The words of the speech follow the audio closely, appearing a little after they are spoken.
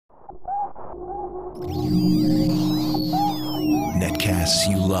Netcasts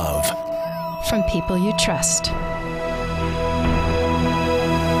you love. From people you trust.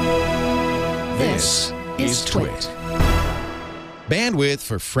 This is Twit. Bandwidth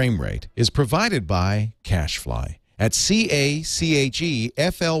for Framerate is provided by CacheFly at CacheFly.com.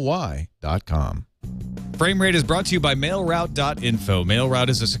 Framerate is brought to you by MailRoute.info. MailRoute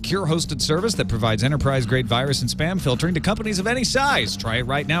is a secure hosted service that provides enterprise-grade virus and spam filtering to companies of any size. Try it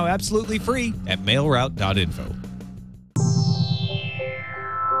right now absolutely free at MailRoute.info.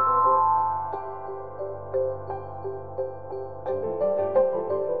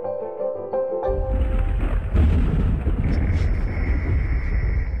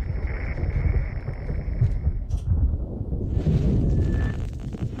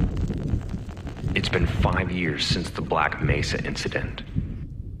 It's been 5 years since the Black Mesa incident.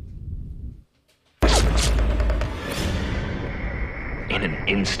 In an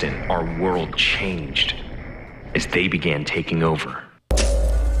instant, our world changed as they began taking over.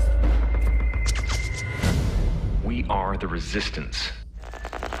 We are the resistance,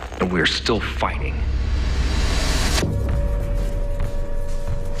 and we're still fighting.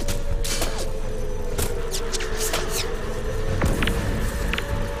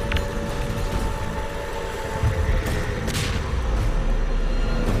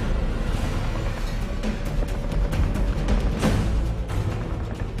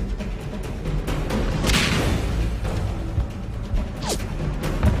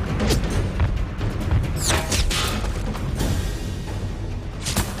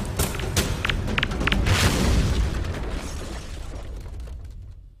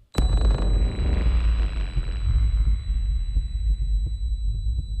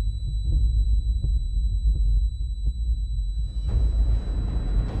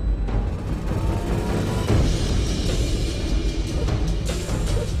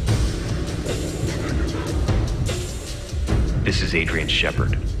 This is Adrian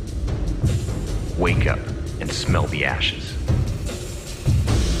Shepard. Wake up and smell the ashes.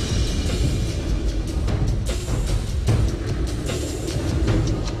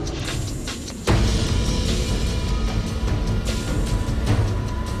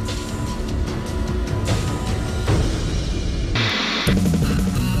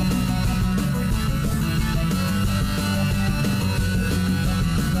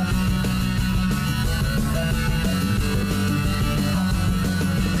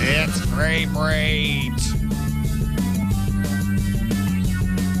 It's Framerate.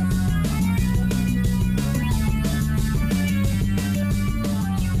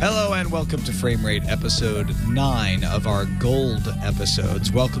 Hello and welcome to Framerate, episode 9 of our gold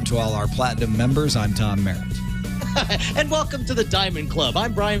episodes. Welcome to all our platinum members. I'm Tom Merritt. And welcome to the Diamond Club.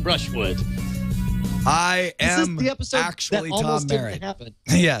 I'm Brian Brushwood. I am This is the episode actually that almost Tom Merritt. didn't happen.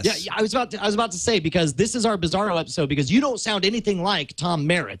 Yes. Yeah, I was about to say, because this is our Bizarro episode, because you don't sound anything like Tom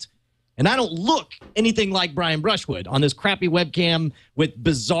Merritt, and I don't look anything like Brian Brushwood on this crappy webcam with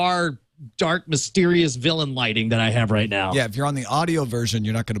bizarre, dark, mysterious villain lighting that I have right now. Yeah, if you're on the audio version,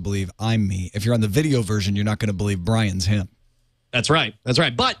 you're not going to believe I'm me. If you're on the video version, you're not going to believe Brian's him. That's right. That's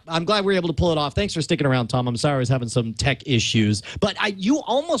right. But I'm glad we were able to pull it off. Thanks for sticking around, Tom. I'm sorry I was having some tech issues. But you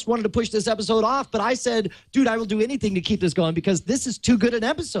almost wanted to push this episode off, but I said, dude, I will do anything to keep this going because this is too good an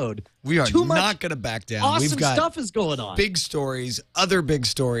episode. We are too not going to back down. Awesome We've got stuff is going on. big stories, other big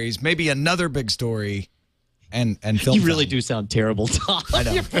stories, maybe another big story, and film. You really do sound terrible, Tom. I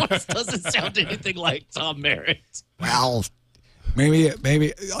know. Your voice doesn't sound anything like Tom Merritt. Well, maybe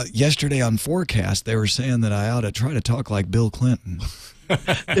yesterday on Forecast, they were saying that I ought to try to talk like Bill Clinton.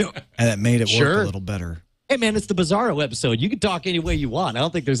 And it made it work a little better. Hey, man, it's the Bizarro episode. You can talk any way you want. I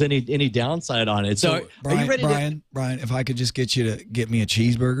don't think there's any downside on it. So, Brian, are you ready Brian, if I could just get you to get me a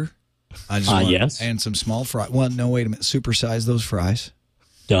cheeseburger. I just want, yes. And some small fries. Well, no, wait a minute. Supersize those fries.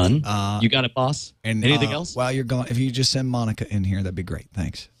 Done. You got it, boss. And anything else? While you're gone, if you just send Monica in here, that'd be great.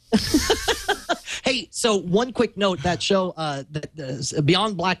 Thanks. Hey, so one quick note, that show,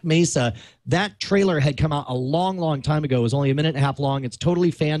 Beyond Black Mesa, that trailer had come out a long, long time ago. It was only a minute and a half long. It's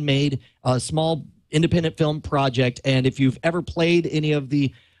totally fan-made, a small independent film project. And if you've ever played any of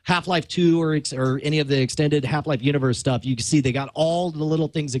the Half-Life 2 or any of the extended Half-Life universe stuff, you can see they got all the little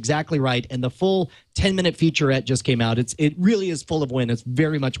things exactly right. And the full 10-minute featurette just came out. It really is full of win. It's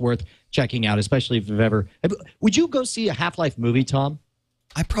very much worth checking out, especially if you've ever... Would you go see a Half-Life movie, Tom?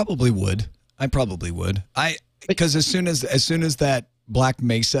 I probably would. Because as soon as that Black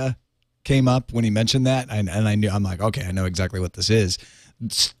Mesa came up when he mentioned that, and I knew, I'm like, okay, I know exactly what this is.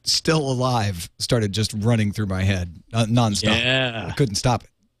 Still Alive started just running through my head nonstop. Yeah. I couldn't stop it.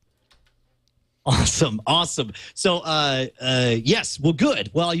 Awesome. So, yes, well,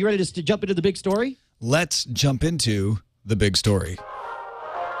 good. Well, you ready to jump into the big story? Let's jump into the big story.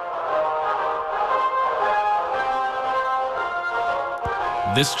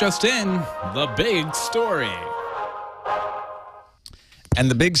 This just in, the big story. And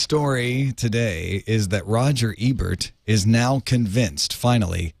the big story today is that Roger Ebert is now convinced,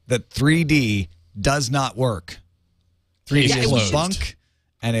 finally, that 3D does not work. 3D is bunk,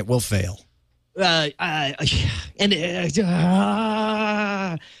 and it will fail. Man,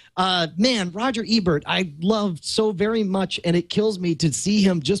 Roger Ebert, I love so very much, and it kills me to see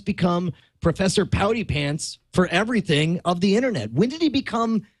him just become Professor Pouty Pants for everything of the internet. When did he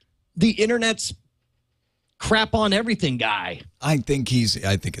become the internet's crap on everything guy? I think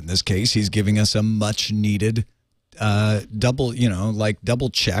in this case, he's giving us a much needed double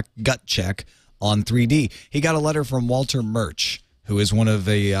check, gut check on 3D. He got a letter from Walter Murch, who is one of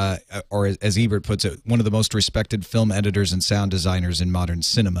or as Ebert puts it, one of the most respected film editors and sound designers in modern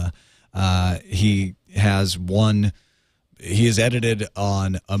cinema. He has edited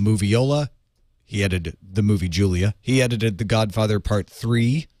on a Moviola. He edited the movie Julia. He edited The Godfather Part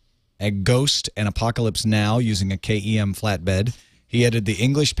 3, a Ghost and Apocalypse Now using a KEM flatbed. He edited The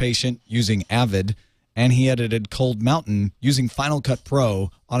English Patient using Avid, and he edited Cold Mountain using Final Cut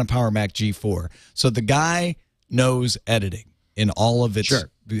Pro on a Power Mac G4. So the guy knows editing in all of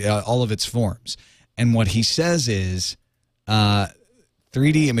its forms. And what he says is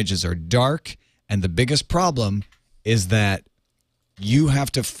 3D images are dark, and the biggest problem is that you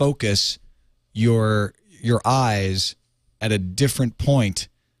have to focus your eyes at a different point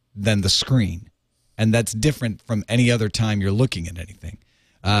than the screen. And that's different from any other time you're looking at anything.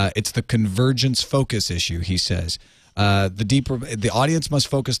 It's the convergence focus issue, he says. The audience must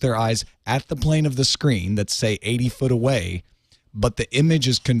focus their eyes at the plane of the screen that's, say, 80 foot away, but the image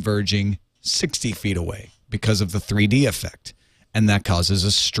is converging 60 feet away because of the 3D effect. And that causes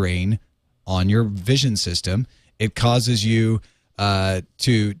a strain on your vision system. It causes you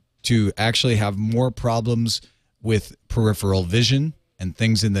to actually have more problems with peripheral vision and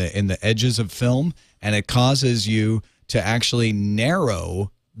things in the edges of film, and it causes you to actually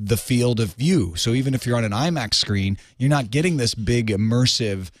narrow the field of view. So even if you're on an IMAX screen, you're not getting this big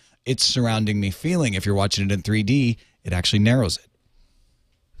immersive it's surrounding me feeling. If you're watching it in 3D, it actually narrows it.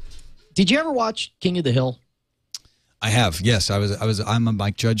 Did you ever watch King of the Hill? I have. Yes, I'm a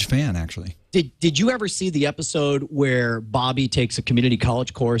Mike Judge fan, actually. Did you ever see the episode where Bobby takes a community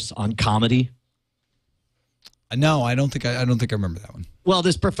college course on comedy? No, I don't think I remember that one. Well,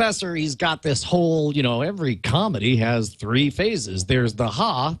 this professor, he's got this whole, every comedy has three phases. There's the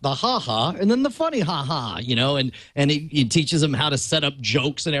ha-ha, and then the funny ha-ha, and he teaches them how to set up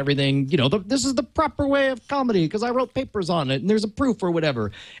jokes and everything. This is the proper way of comedy because I wrote papers on it and there's a proof or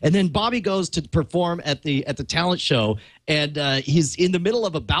whatever. And then Bobby goes to perform at the talent show, and he's in the middle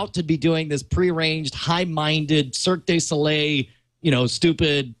of about to be doing this prearranged, high-minded Cirque du Soleil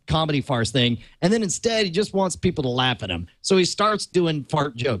stupid comedy farce thing. And then instead, he just wants people to laugh at him. So he starts doing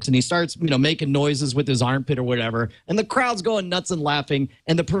fart jokes and he starts, making noises with his armpit or whatever. And the crowd's going nuts and laughing.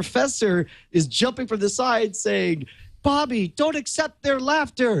 And the professor is jumping from the side saying, Bobby, don't accept their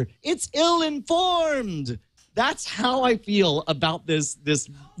laughter. It's ill-informed. That's how I feel about this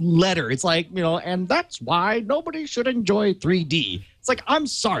letter. It's like, and that's why nobody should enjoy 3D. It's like, I'm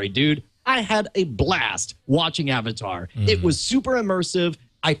sorry, dude. I had a blast watching Avatar. It was super immersive.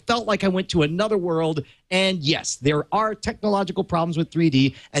 I felt like I went to another world. And yes, there are technological problems with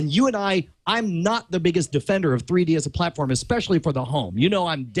 3D. And you and I'm not the biggest defender of 3D as a platform, especially for the home.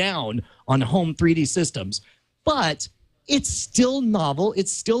 I'm down on home 3D systems. But it's still novel.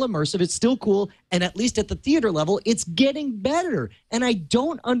 It's still immersive. It's still cool. And at least at the theater level, it's getting better. And I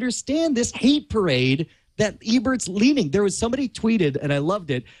don't understand this hate parade that Ebert's leaning. There was somebody tweeted, and I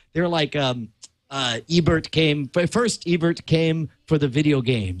loved it. They're like, Ebert came for the video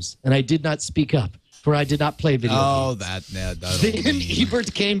games, and I did not speak up, for I did not play video games. Then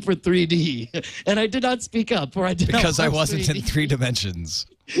Ebert came for 3D, and I did not speak up, for I did not. Because I wasn't 3D. In 3 dimensions.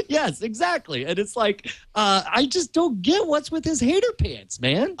 Yes, exactly. And it's like, I just don't get what's with his hater pants,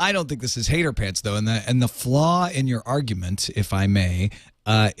 man. I don't think this is hater pants, though. And the flaw in your argument, if I may,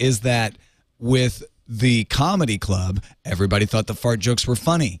 is that with the comedy club, everybody thought the fart jokes were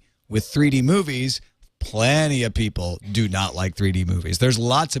funny. With 3D movies, plenty of people do not like 3D movies. There's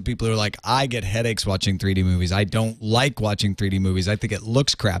lots of people who are like, I get headaches watching 3D movies. I don't like watching 3D movies. I think it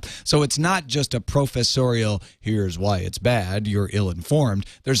looks crap. So it's not just a professorial, here's why it's bad, you're ill-informed.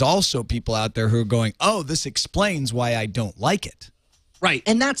 There's also people out there who are going, oh, this explains why I don't like it. Right,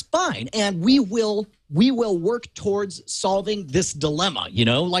 and that's fine. And we will we will work towards solving this dilemma. You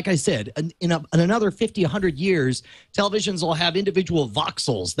know, like I said, in another 50, 100 years, televisions will have individual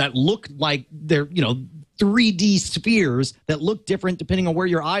voxels that look like they're, 3D spheres that look different depending on where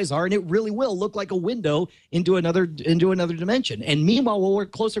your eyes are, and it really will look like a window into another dimension. And meanwhile, we'll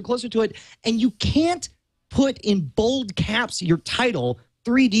work closer to it, and you can't put in bold caps your title,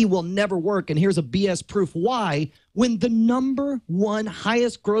 3D will never work, and here's a BS proof why, when the #1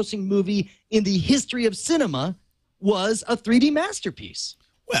 highest grossing movie in the history of cinema was a 3D masterpiece.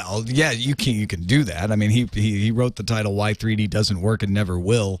 Well, yeah, you can do that. I mean, he wrote the title "Why 3D Doesn't Work and Never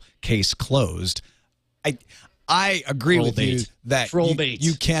Will." Case closed. I agree with you that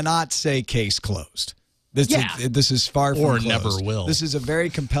you cannot say case closed. This is far from closed. Never will. This is a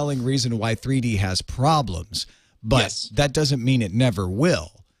very compelling reason why 3D has problems, but that doesn't mean it never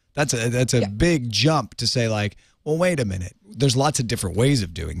will. That's a big jump to say, like, well, wait a minute. There's lots of different ways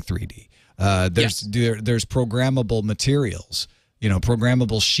of doing 3D. There's programmable materials,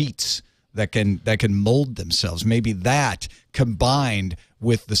 programmable sheets that can mold themselves. Maybe that combined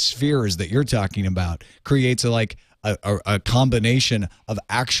with the spheres that you're talking about creates a combination of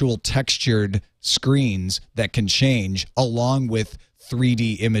actual textured screens that can change along with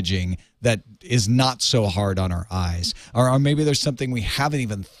 3D imaging that is not so hard on our eyes. Or maybe there's something we haven't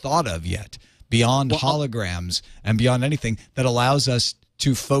even thought of yet beyond holograms and beyond anything that allows us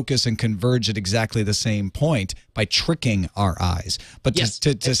to focus and converge at exactly the same point by tricking our eyes. But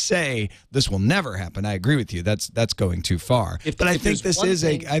to say this will never happen, I agree with you. That's going too far. But I think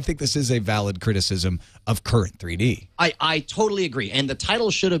this is a valid criticism of current 3D. I totally agree. And the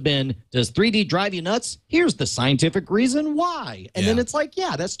title should have been, "Does 3D drive you nuts? Here's the scientific reason why." And then it's like,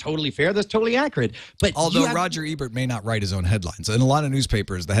 yeah, that's totally fair. That's totally accurate. But although Roger Ebert may not write his own headlines. In a lot of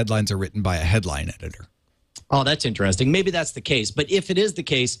newspapers, the headlines are written by a headline editor. Oh, that's interesting. Maybe that's the case. But if it is the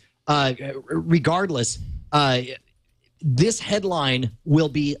case, regardless, this headline will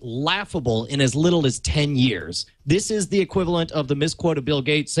be laughable in as little as 10 years. This is the equivalent of the misquote of Bill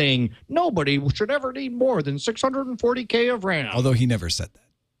Gates saying, "Nobody should ever need more than 640K of RAM." Although he never said that.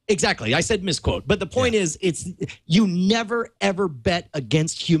 Exactly. I said misquote. But the point is, you never, ever bet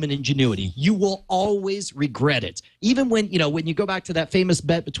against human ingenuity. You will always regret it. Even when you go back to that famous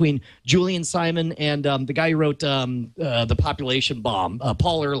bet between Julian Simon and the guy who wrote The Population Bomb,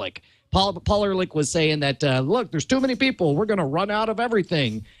 Paul Ehrlich. Paul Ehrlich was saying that, look, there's too many people. We're going to run out of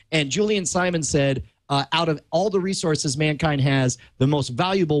everything. And Julian Simon said, out of all the resources mankind has, the most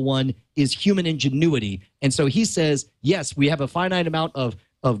valuable one is human ingenuity. And so he says, yes, we have a finite amount of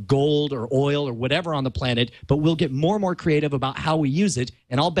gold or oil or whatever on the planet, but we'll get more and more creative about how we use it.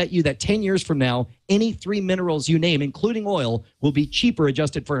 And I'll bet you that 10 years from now, any 3 minerals you name, including oil, will be cheaper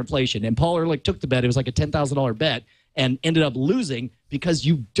adjusted for inflation. And Paul Ehrlich took the bet. It was like a $10,000 bet and ended up losing because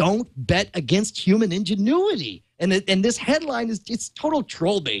you don't bet against human ingenuity. And this headline it's total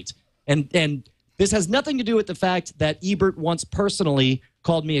troll bait. And this has nothing to do with the fact that Ebert once personally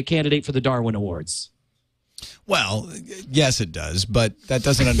called me a candidate for the Darwin Awards. Well, yes, it does, but that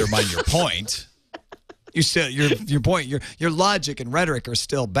doesn't undermine your point. Your point, your logic and rhetoric are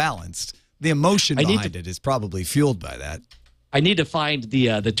still balanced. The emotion behind it is probably fueled by that. I need to find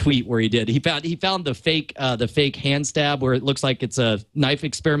the tweet where he did. He found the fake hand stab where it looks like it's a knife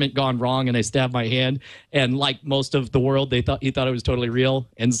experiment gone wrong, and I stabbed my hand. And like most of the world, he thought it was totally real.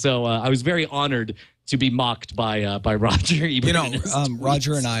 And so I was very honored to be mocked by Roger Ebert.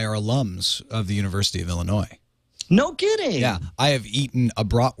 Roger and I are alums of the University of Illinois. No kidding. Yeah, I have eaten a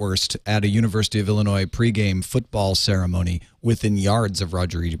bratwurst at a University of Illinois pregame football ceremony within yards of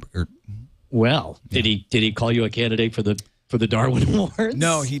Roger Ebert. Well, did he call you a candidate for the Darwin Awards?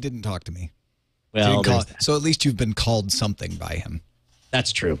 No, he didn't talk to me. Well, so at least you've been called something by him.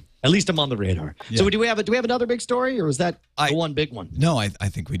 That's true. At least I'm on the radar. Yeah. So do we have another big story, or is that the one big one? No, I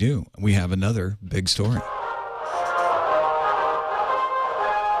think we do. We have another big story.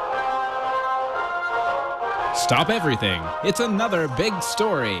 Stop everything. It's another big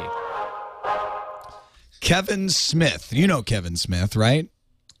story. Kevin Smith. You know Kevin Smith, right?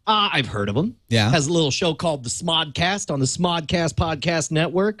 I've heard of him. Yeah. Has a little show called The Smodcast on the Smodcast Podcast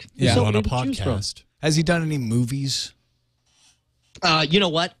Network. Yeah, on a podcast. Has he done any movies? You know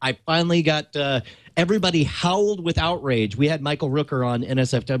what? I finally got everybody howled with outrage. We had Michael Rooker on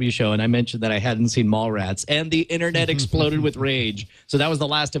NSFW show, and I mentioned that I hadn't seen Mallrats, and the internet exploded with rage. So that was the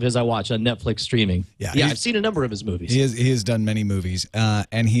last of his I watched on Netflix streaming. Yeah, I've seen a number of his movies. He has done many movies,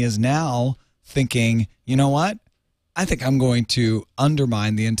 and he is now thinking, you know what? I think I'm going to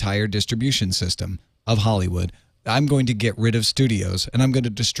undermine the entire distribution system of Hollywood. I'm going to get rid of studios, and I'm going to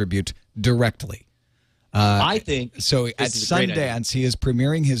distribute directly. I think so. At Sundance, he is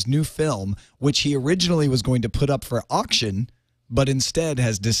premiering his new film, which he originally was going to put up for auction, but instead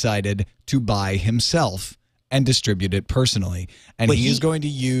has decided to buy himself and distribute it personally. And he is going to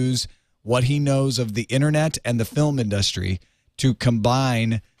use what he knows of the internet and the film industry to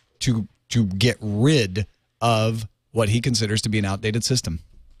combine to get rid of what he considers to be an outdated system.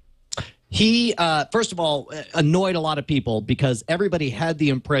 He, first of all, annoyed a lot of people because everybody had the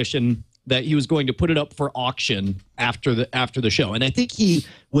impression that he was going to put it up for auction after the show. And I think he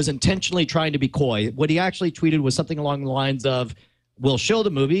was intentionally trying to be coy. What he actually tweeted was something along the lines of, we'll show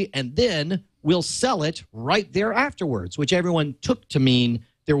the movie and then we'll sell it right there afterwards, which everyone took to mean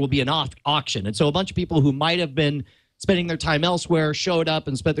there will be an auction. And so a bunch of people who might have been spending their time elsewhere showed up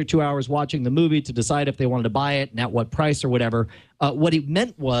and spent their 2 hours watching the movie to decide if they wanted to buy it and at what price or whatever. What he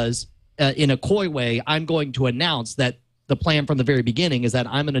meant was, in a coy way, I'm going to announce that the plan from the very beginning is that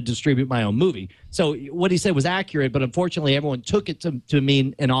I'm going to distribute my own movie. So what he said was accurate, but unfortunately everyone took it to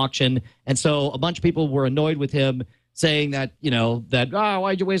mean an auction. And so a bunch of people were annoyed with him saying that,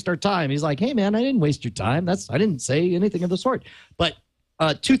 why'd you waste our time? He's like, hey, man, I didn't waste your time. I didn't say anything of the sort. But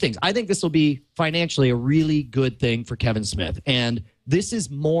two things. I think this will be financially a really good thing for Kevin Smith. And this is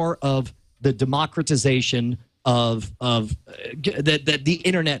more of the democratization of that the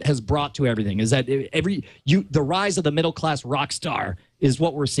internet has brought to everything, is that the rise of the middle class rock star is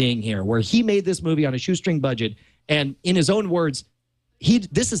what we're seeing here, where he made this movie on a shoestring budget, and in his own words,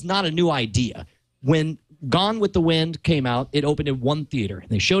 this is not a new idea. When Gone with the Wind came out, it opened in one theater.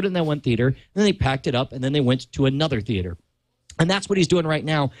 They showed it in that one theater, and then they packed it up, and then they went to another theater. And that's what he's doing right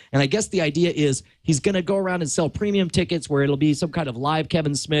now. And I guess the idea is he's going to go around and sell premium tickets where it'll be some kind of live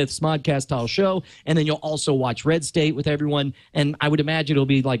Kevin Smith Smodcast-style show. And then you'll also watch Red State with everyone. And I would imagine it'll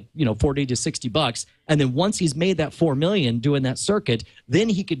be like, $40 to $60. And then once he's made that $4 million doing that circuit, then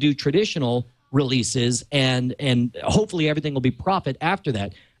he could do traditional releases and hopefully everything will be profit after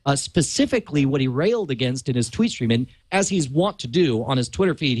that. Specifically, what he railed against in his tweet stream, and as he's wont to do on his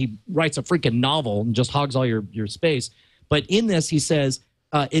Twitter feed, he writes a freaking novel and just hogs all your space. But in this, he says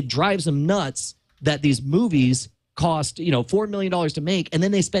it drives him nuts that these movies cost, $4 million to make, and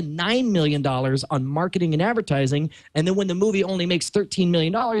then they spend $9 million on marketing and advertising, and then when the movie only makes $13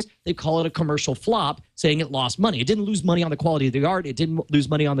 million, they call it a commercial flop, saying it lost money. It didn't lose money on the quality of the art. It didn't lose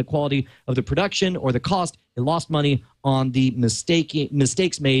money on the quality of the production or the cost. It lost money on the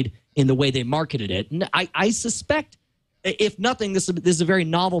mistakes made in the way they marketed it. And I suspect, if nothing, this is a very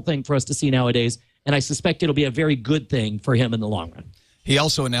novel thing for us to see nowadays, and I suspect it'll be a very good thing for him in the long run. He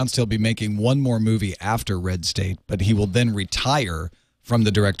also announced he'll be making one more movie after Red State, but he will then retire from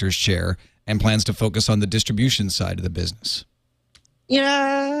the director's chair and plans to focus on the distribution side of the business.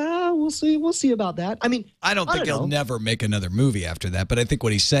 Yeah, we'll see. We'll see about that. I mean, I don't think he'll never make another movie after that, but I think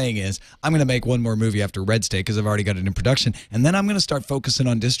what he's saying is, I'm going to make one more movie after Red State because I've already got it in production, and then I'm going to start focusing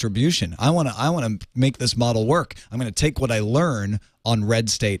on distribution. I want to make this model work. I'm going to take what I learn on Red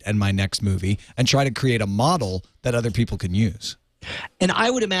State and my next movie and try to create a model that other people can use. And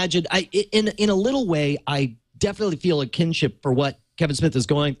I would imagine, in a little way, I definitely feel a kinship for what Kevin Smith is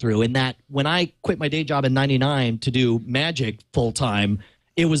going through, in that when I quit my day job in '99 to do magic full time,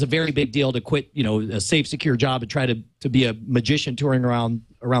 it was a very big deal to quit, a safe, secure job and try to be a magician touring around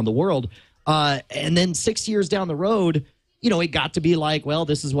the world. And then 6 years down the road, it got to be like, well,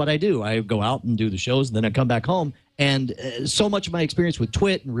 this is what I do. I go out and do the shows, and then I come back home. And so much of my experience with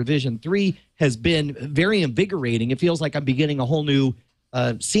Twit and Revision 3 has been very invigorating. It feels like I'm beginning a whole new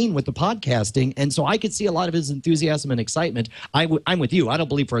scene with the podcasting. And so I could see a lot of his enthusiasm and excitement. I'm with you. I don't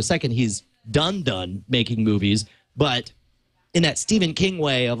believe for a second he's done making movies. But in that Stephen King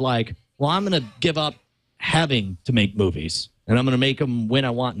way of like, well, I'm going to give up having to make movies, and I'm going to make them when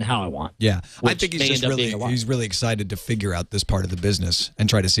I want and how I want. Yeah, I think he's really excited to figure out this part of the business and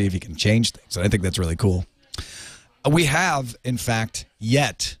try to see if he can change things. And I think that's really cool. We have, in fact,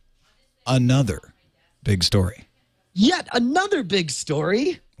 yet another big story. Yet another big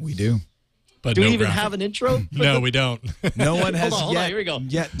story? We do. But do we even have an intro? No, we don't. No one has hold on, yet. here we go.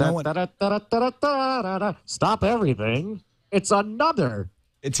 Yet no one. Stop everything. It's another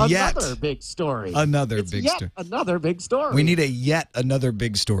big story. Another big story. Another big story. We need a yet another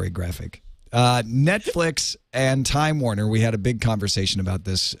big story graphic. Netflix and Time Warner, we had a big conversation about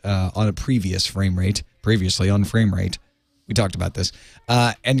this on a previously on Frame Rate. We talked about this.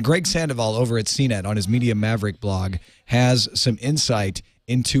 And Greg Sandoval over at CNET on his Media Maverick blog has some insight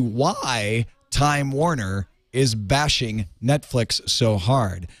into why Time Warner is bashing Netflix so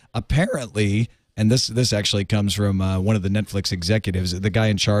hard. Apparently, and this actually comes from one of the Netflix executives, the guy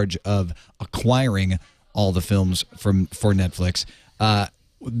in charge of acquiring all the films for Netflix,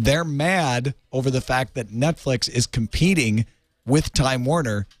 they're mad over the fact that Netflix is competing with Time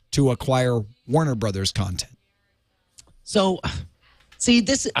Warner to acquire Warner Brothers content. So, see,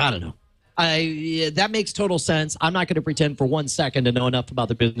 I don't know. That makes total sense. I'm not going to pretend for 1 second to know enough about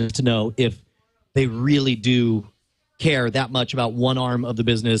the business to know if they really do care that much about one arm of the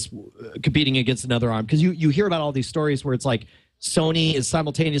business competing against another arm. Because you hear about all these stories where it's like Sony is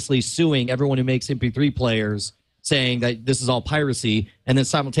simultaneously suing everyone who makes MP3 players, saying that this is all piracy, and then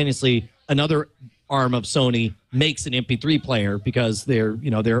simultaneously another arm of Sony makes an MP3 player because they're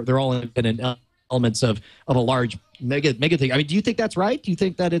all independent elements of a large mega thing. I mean, do you think that's right? Do you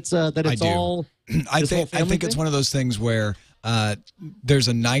think that it's all? I think it's one of those things where there's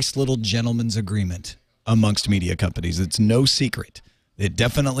a nice little gentleman's agreement amongst media companies. It's no secret. It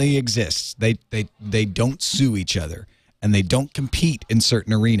definitely exists. They don't sue each other, and they don't compete in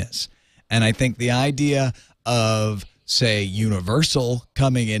certain arenas. And I think the idea of, say, Universal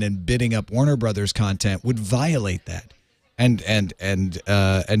coming in and bidding up Warner Brothers content would violate that,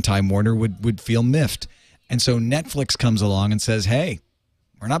 and Time Warner would feel miffed. And so Netflix comes along and says, "Hey,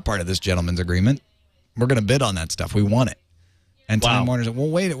 we're not part of this gentleman's agreement. We're going to bid on that stuff. We want it." And Time Warner said, "Well,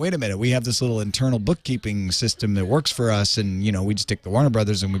 wait a minute. We have this little internal bookkeeping system that works for us, and we just take the Warner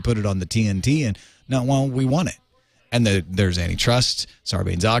Brothers and we put it on the TNT, and no, well, we want it." And there's antitrust,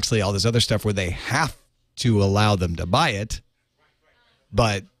 Sarbanes-Oxley, all this other stuff where they have to allow them to buy it,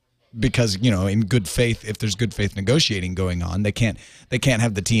 but because in good faith, if there's good faith negotiating going on, they can't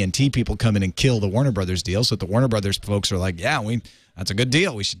have the TNT people come in and kill the Warner Brothers deal. So the Warner Brothers folks are like, "Yeah, that's a good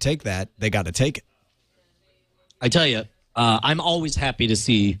deal. We should take that." They got to take it. I tell you, I'm always happy to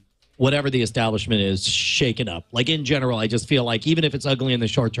see whatever the establishment is shaken up. Like in general, I just feel like even if it's ugly in the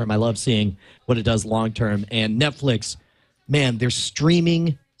short term, I love seeing what it does long term. And Netflix, man, their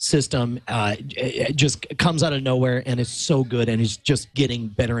streaming system it just comes out of nowhere, and it's so good, and it's just getting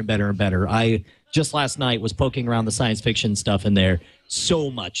better and better and better. I just last night was poking around the science fiction stuff in there. So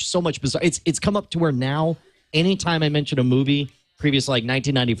much bizarre. It's come up to where now, anytime I mention a movie previous like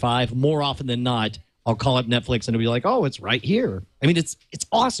 1995, more often than not, I'll call up Netflix and it'll be like, "Oh, it's right here." I mean, it's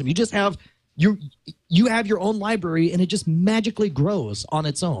awesome. You just have you have your own library, and it just magically grows on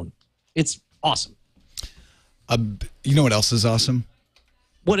its own. It's awesome. You know what else is awesome?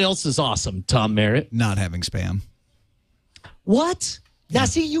 What else is awesome, Tom Merritt? Not having spam. What? Now,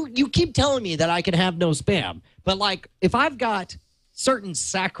 see, you keep telling me that I can have no spam, but like if I've got certain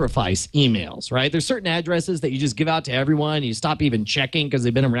sacrifice emails, right? There's certain addresses that you just give out to everyone, and you stop even checking because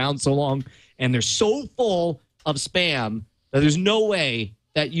they've been around so long, and they're so full of spam that there's no way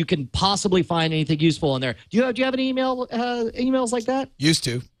that you can possibly find anything useful in there. Do you have any emails like that? Used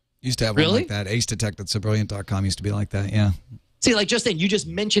to have one like that. acedetect@sobrilliant.com used to be like that. Yeah. See, like just then, you just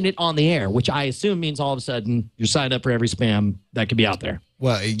mentioned it on the air, which I assume means all of a sudden you're signed up for every spam that could be out there.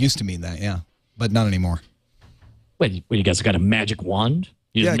 Well, it used to mean that, yeah, but not anymore. Wait, you guys got a magic wand?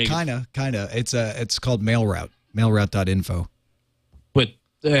 Yeah, kind of. It's called MailRoute, mailroute.info. But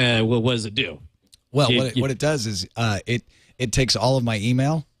what does it do? Well, what it does is it takes all of my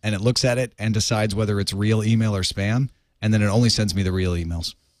email and it looks at it and decides whether it's real email or spam, and then it only sends me the real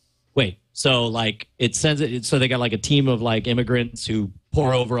emails. Wait, so like it sends it, so they got like a team of like immigrants who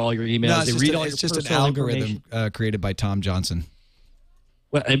pour over all your emails. No, they read all your personal an algorithm created by Tom Johnson.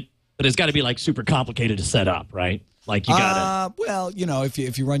 Well, but it's got to be like super complicated to set up, right? Like you gotta. Well,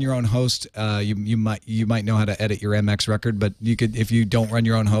 if you run your own host, you might know how to edit your MX record, but you could, if you don't run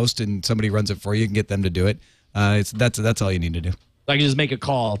your own host and somebody runs it for you, you can get them to do it. That's all you need to do. I can just make a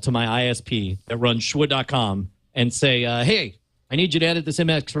call to my ISP that runs Schwood.com and say, "Hey, I need you to edit this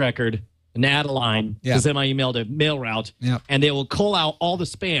MX record and add a line to send my email to MailRoute," and they will call out all the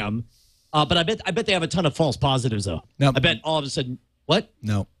spam. But I bet they have a ton of false positives though. No, I bet all of a sudden, what?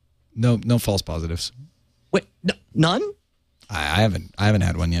 No false positives. Wait, no, none? I haven't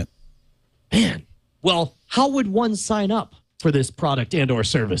had one yet. Man, well, how would one sign up for this product and/or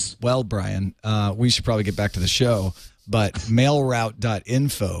service? Well, Brian, we should probably get back to the show. But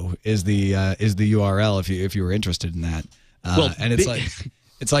mailroute.info is the URL if you were interested in that. And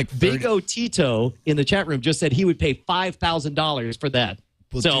it's like Big O Tito in the chat room just said he would pay $5,000 for that.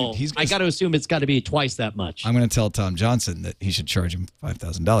 Well, so dude, I got to assume it's got to be twice that much. I'm going to tell Tom Johnson that he should charge him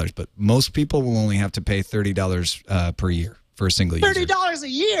 $5,000, but most people will only have to pay $30 per year for a single user. $30 a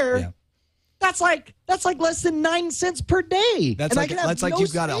year? Yeah. That's like less than 9 cents per day. That's like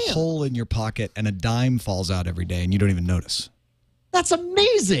you've got a hole in your pocket and a dime falls out every day and you don't even notice. That's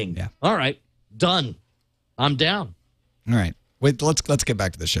amazing. Yeah. All right. Done. I'm down. All right. Wait, let's get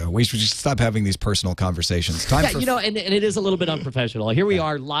back to the show. We should just stop having these personal conversations. Time for and it is a little bit unprofessional. Here we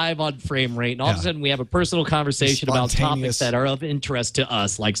are live on Frame Rate, and all of a sudden we have a personal conversation about topics that are of interest to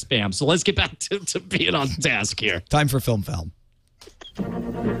us, like spam. So let's get back to being on task here. Time for Film Foul.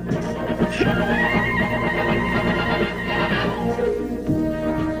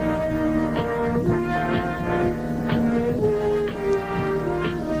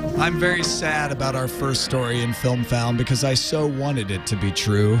 I'm very sad about our first story in Film Found because I so wanted it to be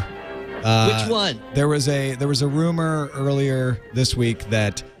true. Which one? There was a rumor earlier this week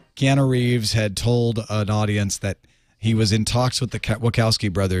that Keanu Reeves had told an audience that he was in talks with the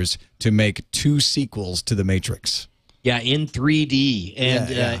Wachowski brothers to make 2 sequels to The Matrix. Yeah, in 3D,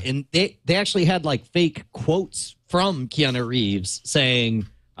 and they actually had like fake quotes from Keanu Reeves saying,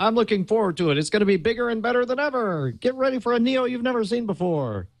 "I'm looking forward to it. It's going to be bigger and better than ever. Get ready for a Neo you've never seen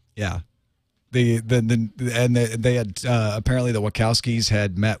before." Yeah. They had apparently the Wachowskis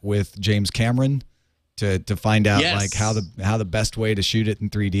had met with James Cameron to find out like how the best way to shoot it in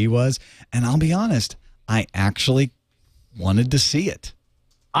 3D was. And I'll be honest, I actually wanted to see it.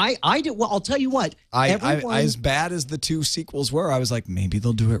 I did. Well, I'll tell you what. I as bad as the 2 sequels were, I was like, maybe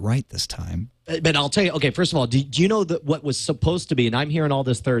they'll do it right this time. But I'll tell you. Okay, first of all, do you know that what was supposed to be? And I'm hearing all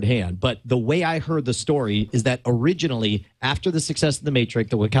this third hand. But the way I heard the story is that originally, after the success of The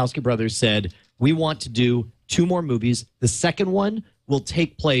Matrix, the Wachowski brothers said, "We want to do 2 more movies. The second one will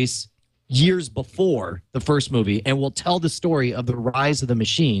take place years before the first movie, and will tell the story of the rise of the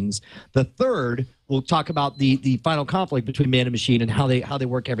machines. The third will talk about the final conflict between man and machine and how they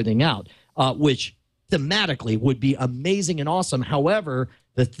work everything out, which thematically would be amazing and awesome. However,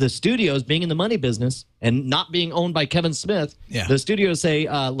 the studios, being in the money business and not being owned by Kevin Smith, the studios say,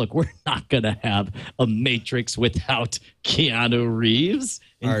 look, we're not going to have a Matrix without Keanu Reeves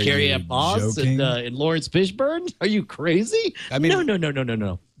and Carrie Ann Moss and Lawrence Fishburne. Are you crazy? I mean,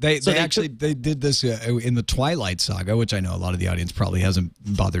 no. They did this in the Twilight Saga, which I know a lot of the audience probably hasn't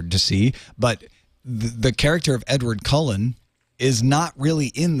bothered to see, but the character of Edward Cullen is not really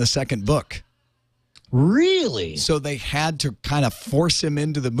in the second book. Really? So they had to kind of force him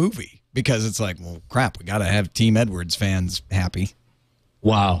into the movie because it's like, well, crap, we got to have Team Edwards fans happy.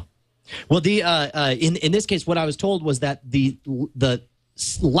 Wow. Well, in this case, what I was told was that the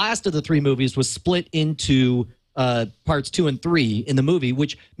last of the 3 movies was split into parts 2 and 3 in the movie,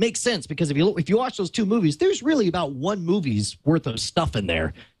 which makes sense because if you watch those 2 movies, there's really about 1 movie's worth of stuff in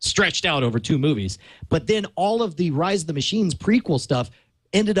there stretched out over 2 movies. But then all of the Rise of the Machines prequel stuff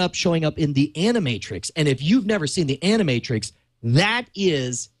ended up showing up in the Animatrix. And if you've never seen the Animatrix, that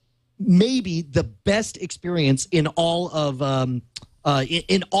is maybe the best experience in all of the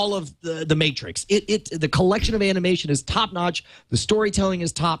Matrix. The collection of animation is top notch. The storytelling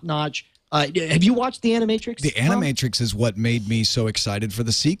is top notch. Have you watched the Animatrix? The Animatrix is what made me so excited for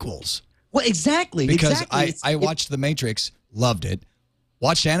the sequels. Well, exactly. Because I watched The Matrix, loved it,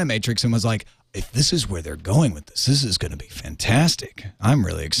 watched Animatrix, and was like, if this is where they're going with this is going to be fantastic. I'm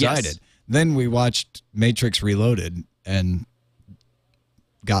really excited. Yes. Then we watched Matrix Reloaded and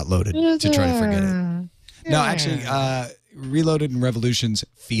got loaded to try to forget it. No, actually, Reloaded and Revolutions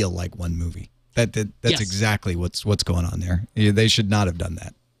feel like one movie. That's exactly what's going on there. They should not have done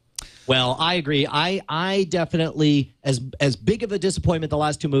that. Well, I agree. I definitely, as big of a disappointment the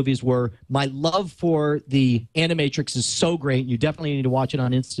last 2 movies were, my love for the Animatrix is so great. You definitely need to watch it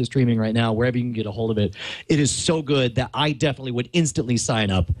on Insta streaming right now, wherever you can get a hold of it. It is so good that I definitely would instantly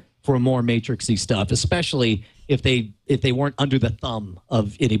sign up for more Matrixy stuff, especially if they weren't under the thumb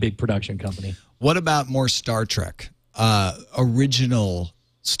of any big production company. What about more Star Trek? Original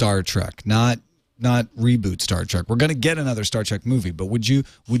Star Trek, not reboot Star Trek. We're going to get another Star Trek movie, but would you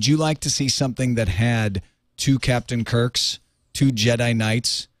like to see something that had 2 Captain Kirks, 2 Jedi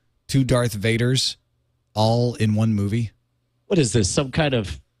Knights, 2 Darth Vaders, all in one movie? What is this? Some kind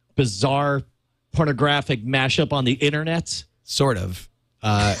of bizarre pornographic mashup on the internet? Sort of.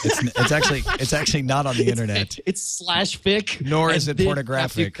 It's actually not on the internet. It's /fic. Nor is it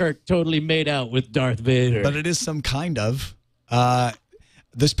pornographic. Captain Kirk totally made out with Darth Vader. But it is some kind of.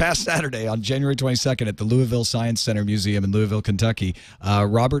 This past Saturday, on January 22nd, at the Louisville Science Center Museum in Louisville, Kentucky,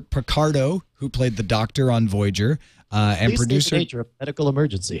 Robert Picardo, who played the Doctor on Voyager, and producer, nature of medical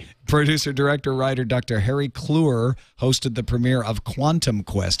emergency. Producer, director, writer Dr. Harry Kluwer hosted the premiere of Quantum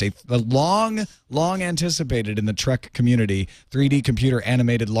Quest, a long anticipated in the Trek community 3D computer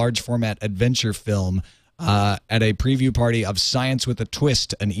animated large format adventure film. At a preview party of Science with a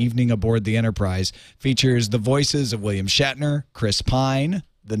Twist, an evening aboard the Enterprise, features the voices of William Shatner, Chris Pine,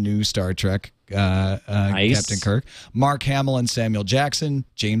 the new Star Trek Nice. Captain Kirk. Mark Hamill and Samuel Jackson,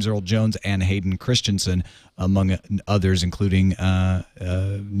 James Earl Jones, and Hayden Christensen, among others, including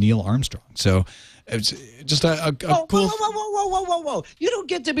Neil Armstrong. So it's just a cool. Whoa. You don't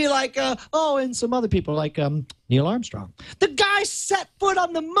get to be like, and some other people like Neil Armstrong. The guy set foot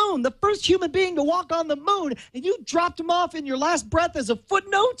on the moon, the first human being to walk on the moon, and you dropped him off in your last breath as a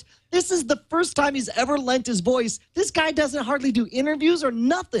footnote? This is the first time he's ever lent his voice. This guy doesn't hardly do interviews or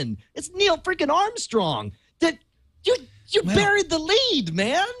nothing. It's Neil freaking Armstrong. That you buried the lead,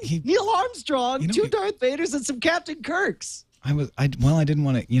 man. Neil Armstrong, two Darth Vaders, and some Captain Kirks. I didn't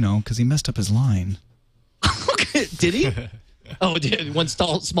want to, because he messed up his line. Okay, did he? Oh, one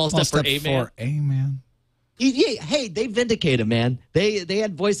small step for A Man. For A Man. Hey, they vindicate him, man. They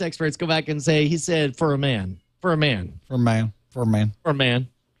had voice experts go back and say he said for a man. One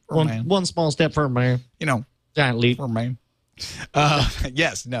small step for a man. Giant leap for a man.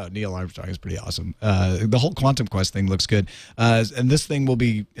 Yes, no, Neil Armstrong is pretty awesome. The whole Quantum Quest thing looks good. And this thing will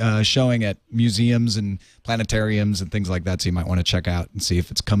be showing at museums and planetariums and things like that, so you might want to check out and see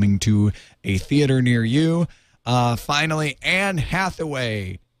if it's coming to a theater near you. Finally, Anne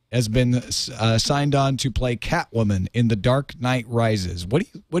Hathaway has been signed on to play Catwoman in The Dark Knight Rises. What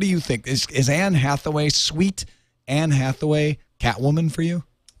do you think? Is Anne Hathaway, sweet Anne Hathaway, Catwoman for you?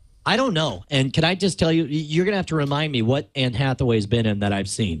 I don't know. And can I just tell you, you're going to have to remind me what Anne Hathaway's been in that I've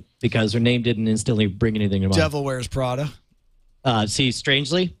seen, because her name didn't instantly bring anything to mind. Devil Wears Prada. See,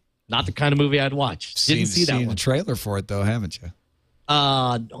 strangely, not the kind of movie I'd watch. Didn't see that one. Seen the trailer for it, though, haven't you?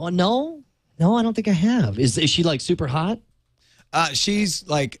 No, I don't think I have. Is she like super hot? She's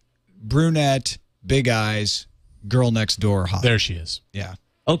like brunette, big eyes, girl next door hot. There she is. Yeah.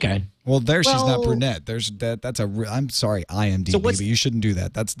 Okay. Well, she's not brunette. I'm sorry, IMDb, but you shouldn't do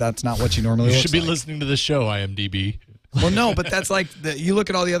that. That's not what you normally You looks should be like. listening to the show, IMDb. Well, no, but that's like you look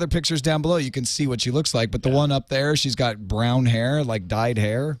at all the other pictures down below, you can see what she looks like. But the one up there, she's got brown hair, like dyed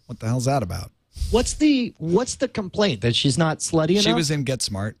hair. What the hell's that about? What's the complaint, that she's not slutty enough? She was in Get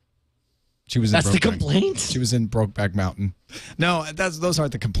Smart. She was. That's in the complaint? She was in Brokeback Mountain. No, those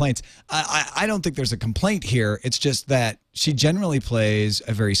aren't the complaints. I don't think there's a complaint here. It's just that she generally plays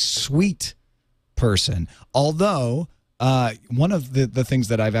a very sweet person. Although one of the things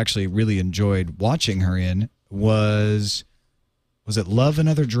that I've actually really enjoyed watching her in was it Love and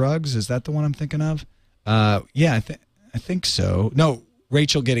Other Drugs? Is that the one I'm thinking of? Yeah, I think so. No,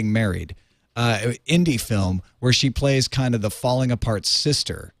 Rachel Getting Married. Indie film where she plays kind of the falling apart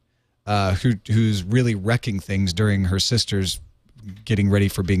sister. Who's really wrecking things during her sister's getting ready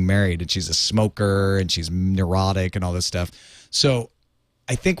for being married, and she's a smoker and she's neurotic and all this stuff. So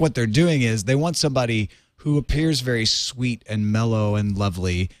I think what they're doing is they want somebody who appears very sweet and mellow and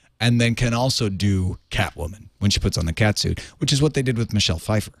lovely, and then can also do Catwoman when she puts on the catsuit, which is what they did with Michelle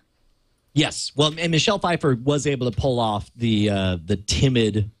Pfeiffer. Yes, well, and Michelle Pfeiffer was able to pull off the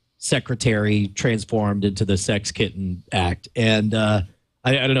timid secretary transformed into the sex kitten act, and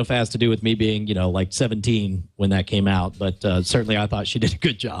I don't know if it has to do with me being, like 17 when that came out, but certainly I thought she did a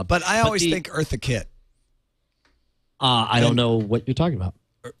good job. But I always think Eartha Kitt. I don't know what you're talking about.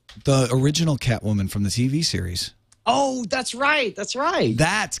 The original Catwoman from the TV series. Oh, that's right. That's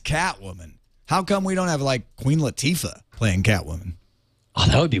Catwoman. How come we don't have, like, Queen Latifah playing Catwoman? Oh,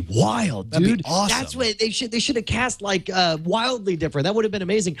 that would be wild, dude. That'd be awesome. That's what they should have cast, like, wildly different. That would have been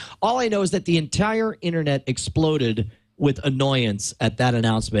amazing. All I know is that the entire internet exploded with annoyance at that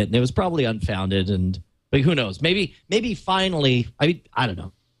announcement, and it was probably unfounded. But who knows? Maybe finally. I don't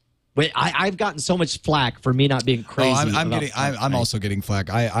know. Wait, I've gotten so much flack for me not being crazy. I'm also getting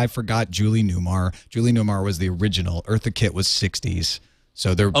flack. I forgot Julie Newmar. Julie Newmar was the original. Eartha Kitt was 60s,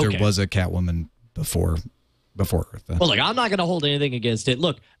 so there was a Catwoman before Eartha. Well, look, I'm not going to hold anything against it.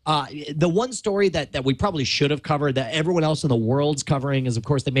 Look, the one story that we probably should have covered, that everyone else in the world's covering, is, of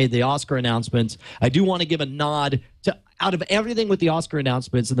course, they made the Oscar announcements. I do want to give a nod to, out of everything with the Oscar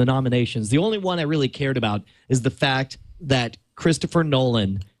announcements and the nominations, the only one I really cared about is the fact that Christopher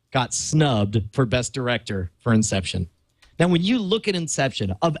Nolan got snubbed for Best Director for Inception. Now, when you look at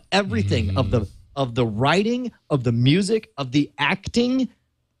Inception, of everything, of the writing, of the music, of the acting,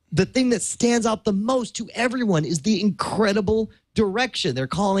 the thing that stands out the most to everyone is the incredible direction. They're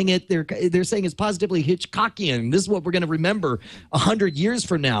calling it, they're saying it's positively Hitchcockian. This is what we're going to remember 100 years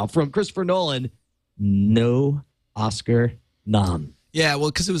from now from Christopher Nolan. No Oscar nom. Yeah,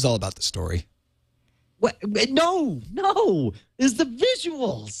 well, because it was all about the story. What? No. It's the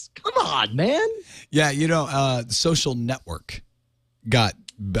visuals. Come on, man. Yeah, The Social Network got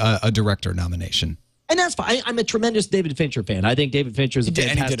a director nomination. And that's fine. I'm a tremendous David Fincher fan. I think David Fincher is a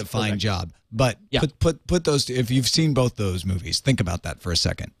fantastic and he did a fine filmmaker. job. But put those. If you've seen both those movies, think about that for a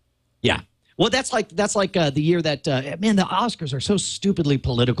second. Yeah. Well, that's like the year that man, the Oscars are so stupidly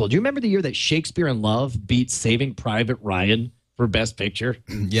political. Do you remember the year that Shakespeare in Love beat Saving Private Ryan for Best Picture?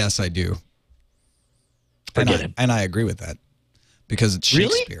 Yes, I do. Forget it. And I agree with that because it's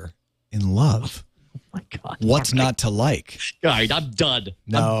Really? Shakespeare in Love. Oh my God. What's All right. not to like? All right, I'm done.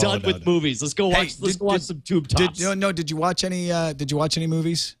 No, I'm done with movies. Let's go watch. Let's go watch some Tube Tops. Did you watch any? Did you watch any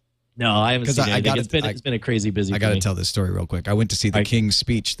movies? No, I haven't seen anything. It's been a crazy busy. I got to tell this story real quick. I went to see the King's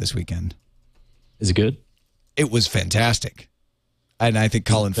Speech this weekend. Is it good? It was fantastic, and I think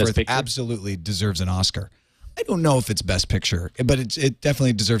Colin Best Firth Picture? absolutely deserves an Oscar. I don't know if it's Best Picture, but it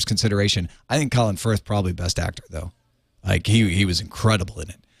definitely deserves consideration. I think Colin Firth probably Best Actor though. Like he was incredible in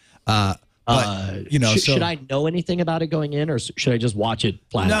it. But should I know anything about it going in, or should I just watch it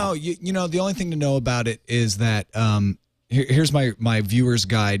flat out? No, the only thing to know about it is that here's my viewer's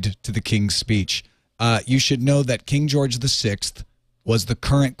guide to the King's Speech. You should know that King George VI was the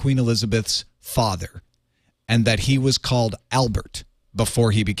current Queen Elizabeth's father, and that he was called Albert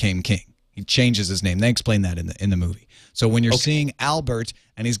before he became king. He changes his name. They explain that in the movie. So when you're seeing Albert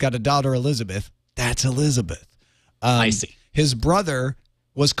and he's got a daughter Elizabeth, that's Elizabeth. I see. His brother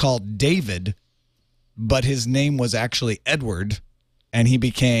was called David, but his name was actually Edward, and he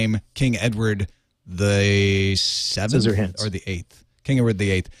became King Edward the Seventh or the Eighth, King Edward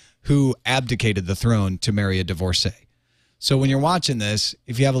the Eighth, who abdicated the throne to marry a divorcee. So when you're watching this,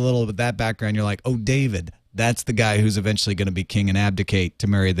 if you have a little bit of that background, you're like, oh, David, that's the guy who's eventually going to be king and abdicate to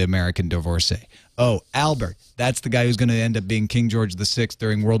marry the American divorcee. Oh, Albert, that's the guy who's going to end up being King George VI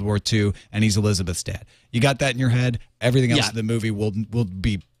during World War II, and he's Elizabeth's dad. You got that in your head? Everything else in the movie will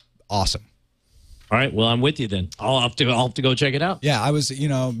be awesome. All right, well, I'm with you then. I'll have to go check it out. Yeah, I was,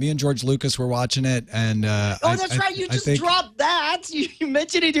 me and George Lucas were watching it, and that's right. You just dropped that. You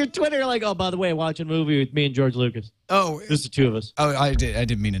mentioned it in your Twitter, like, oh, by the way, watching a movie with me and George Lucas. Oh, just the two of us. Oh, I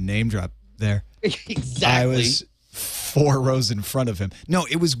didn't mean a name drop there. Exactly. I was 4 rows in front of him. No,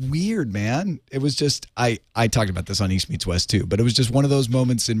 it was weird, man. It was just I talked about this on East Meets West too, but it was just one of those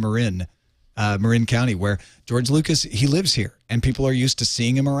moments in Marin County where George Lucas, he lives here and people are used to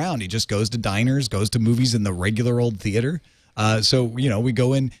seeing him around. He just goes to diners, goes to movies in the regular old theater. So, we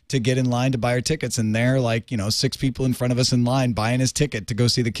go in to get in line to buy our tickets, and there, 6 people in front of us in line buying his ticket to go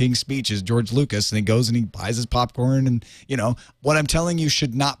see the King's Speech is George Lucas, and he goes and he buys his popcorn, and, what I'm telling you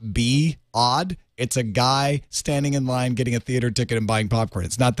should not be odd. It's a guy standing in line getting a theater ticket and buying popcorn.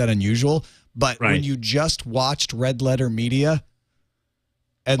 It's not that unusual, but when you just watched Red Letter Media,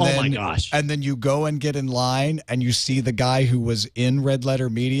 and my gosh. And then you go and get in line and you see the guy who was in Red Letter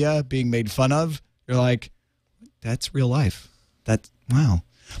Media being made fun of, you're like, that's real life. That's wow.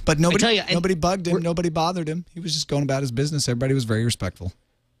 But nobody bugged him. Nobody bothered him. He was just going about his business. Everybody was very respectful.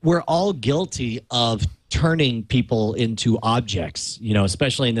 We're all guilty of turning people into objects,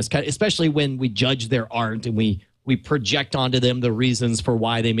 especially in this kind, especially when we judge their art and we project onto them the reasons for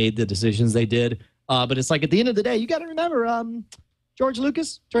why they made the decisions they did. But it's like at the end of the day, you got to remember, George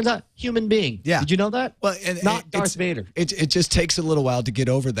Lucas, turns out, human being. Yeah. Did you know that? Well, not Darth Vader. It just takes a little while to get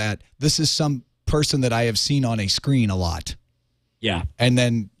over that. This is some person that I have seen on a screen a lot. Yeah. And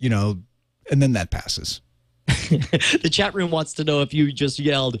then, and then that passes. The chat room wants to know if you just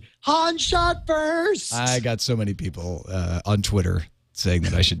yelled, Han shot first. I got so many people on Twitter saying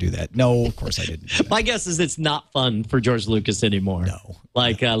that I should do that. No, of course I didn't. My guess is it's not fun for George Lucas anymore. No.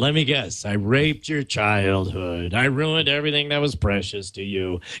 Let me guess. I raped your childhood. I ruined everything that was precious to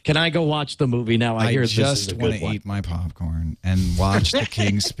you. Can I go watch the movie now? I hear just want to eat my popcorn and watch the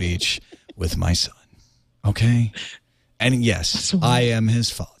King's Speech with my son. Okay? And yes, I am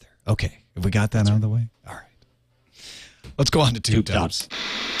his father. Okay. Have we got that out of the way? All right. Let's go on to Tube Tops.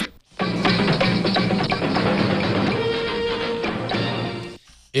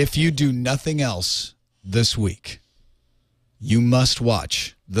 If you do nothing else this week, you must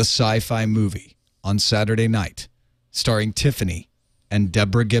watch the sci-fi movie on Saturday night starring Tiffany and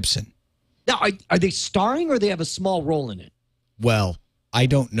Deborah Gibson. Now, are they starring or they have a small role in it? Well, I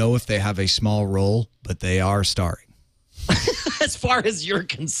don't know if they have a small role, but they are starring. As far as you're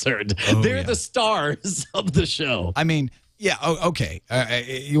concerned, they're the stars of the show. I mean, yeah, okay.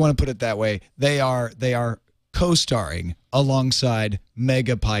 You want to put it that way. They are co-starring alongside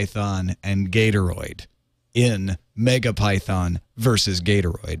Megapython and Gatoroid in Megapython versus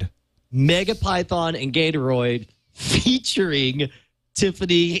Gatoroid. Megapython and Gatoroid featuring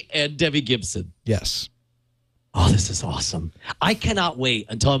Tiffany and Debbie Gibson. Yes. Oh, this is awesome. I cannot wait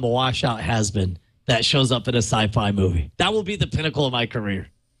until I'm a washout has-been that shows up in a sci-fi movie. That will be the pinnacle of my career.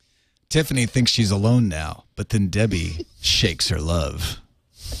 Tiffany thinks she's alone now, but then Debbie shakes her love.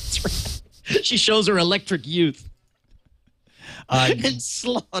 That's right. She shows her electric youth and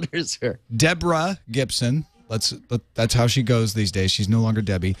slaughters her. Deborah Gibson, that's how she goes these days. She's no longer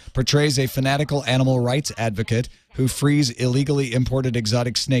Debbie. Portrays a fanatical animal rights advocate who frees illegally imported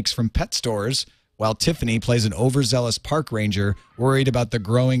exotic snakes from pet stores, while Tiffany plays an overzealous park ranger worried about the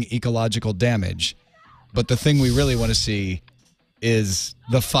growing ecological damage. But the thing we really want to see is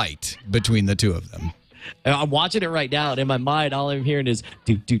the fight between the two of them. I'm watching it right now, and in my mind, all I'm hearing is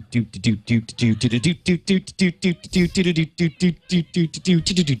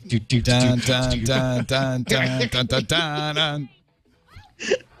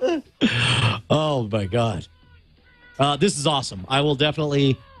oh my god. This is awesome. I will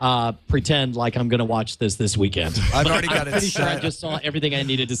definitely pretend like I'm going to watch this weekend. I've already got it pretty sure I set. just saw everything I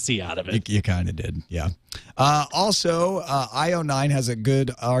needed to see out of it. You kind of did, yeah. Also, IO9 has a good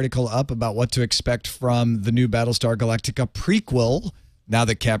article up about what to expect from the new Battlestar Galactica prequel, now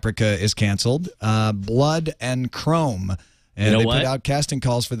that Caprica is canceled, Blood and Chrome. And they put out casting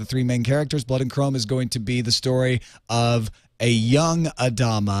calls for the three main characters. Blood and Chrome is going to be the story of a young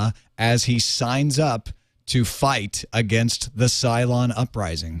Adama as he signs up to fight against the Cylon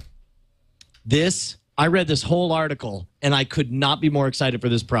uprising. I read this whole article, and I could not be more excited for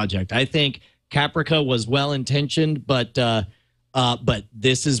this project. I think Caprica was well-intentioned, but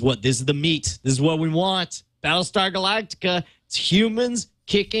this is the meat. This is what we want. Battlestar Galactica, it's humans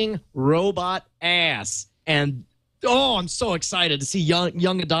kicking robot ass. And, I'm so excited to see young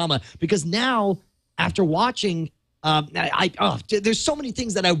Adama, because now, after watching... there's so many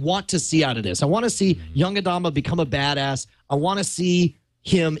things that I want to see out of this. I want to see young Adama become a badass. I want to see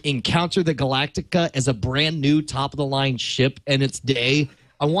him encounter the Galactica as a brand new top of the line ship in its day.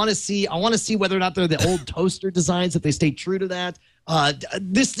 I want to see whether or not they're the old toaster designs, if they stay true to that.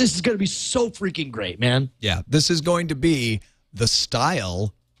 This is going to be so freaking great, man. Yeah, this is going to be the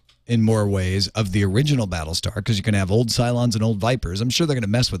style in more ways of the original Battlestar, because you can have old Cylons and old Vipers. I'm sure they're going to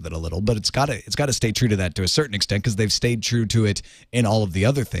mess with it a little, but it's got to stay true to that to a certain extent, because they've stayed true to it in all of the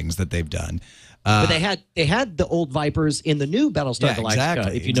other things that they've done. But they had the old Vipers in the new Battlestar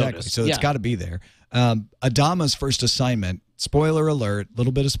Galactica, if you notice. So it's got to be there. Adama's first assignment, spoiler alert,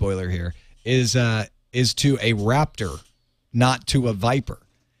 little bit of spoiler here, is to a Raptor, not to a Viper.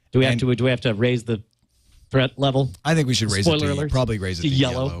 Do we have to raise the threat level? I think we should raise Spoiler it to alert. probably raise it to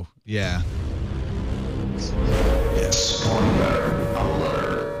yellow. Yeah. Yes.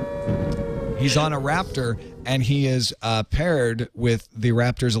 He's on a Raptor, and he is paired with the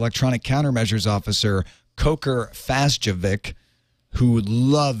Raptor's electronic countermeasures officer, Koker Fastjovic, who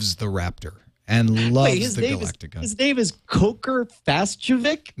loves the Raptor and loves the Galactica. His name is Koker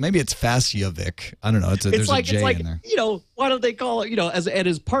Fastjovic? Maybe it's Fastjovic. I don't know. There's a J in there. Why don't they call it, and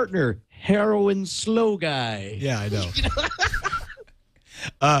his partner, Heroin Slow Guy. Yeah, I know.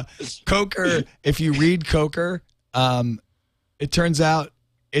 Koker, if you read Koker, it turns out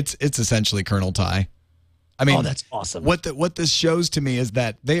it's essentially Colonel Ty. I mean, that's awesome. What this shows to me is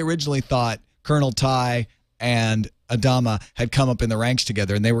that they originally thought Colonel Ty and Adama had come up in the ranks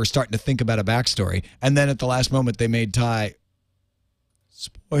together, and they were starting to think about a backstory. And then at the last moment, they made Ty.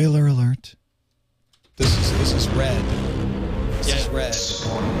 Spoiler alert. This is red. This is red.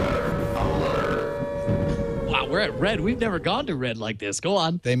 Wow, we're at red. We've never gone to red like this. Go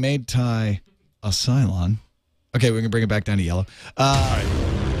on. They made Ty a Cylon. Okay, we can bring it back down to yellow.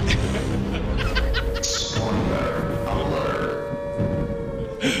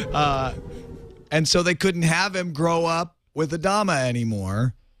 And so they couldn't have him grow up with Adama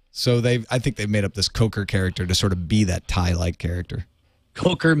anymore. So I think they've made up this Koker character to sort of be that Ty-like character.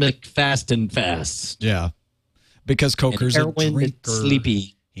 Koker McFast and Fast. Yeah. Because Koker's a drinker.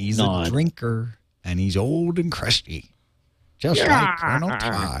 Sleepy. He's a drinker, and he's old and crusty. Just like Colonel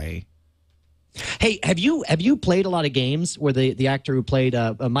Ty. Hey, have you played a lot of games where the actor who played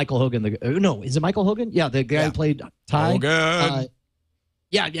Michael Hogan? Is it Michael Hogan? Yeah, the guy who played Ty. Hogan.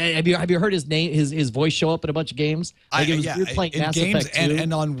 Yeah. Have you heard his name, his voice show up in a bunch of games? Like it was weird playing in Mass games Effect 2.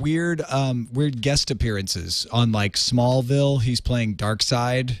 and on weird guest appearances on like Smallville. He's playing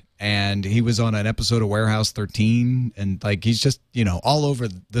Darkseid, and he was on an episode of Warehouse 13, and like he's just all over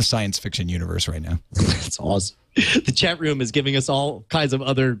the science fiction universe right now. That's awesome. The chat room is giving us all kinds of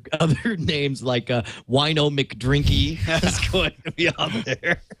other names, like Wino McDrinky is going to be on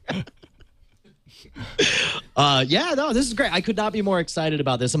there. This is great. I could not be more excited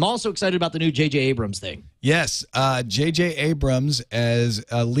about this. I'm also excited about the new J.J. Abrams thing. Yes, J.J. Abrams is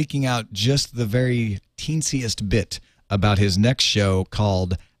leaking out just the very teensiest bit about his next show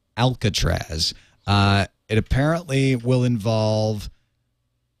called Alcatraz. It apparently will involve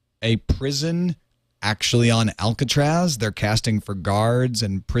a prison actually on Alcatraz. They're casting for guards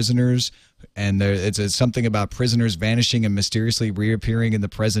and prisoners, and it's something about prisoners vanishing and mysteriously reappearing in the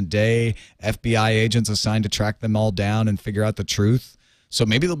present day. FBI agents assigned to track them all down and figure out the truth. So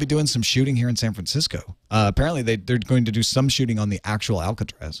maybe they'll be doing some shooting here in San Francisco. Apparently, they're going to do some shooting on the actual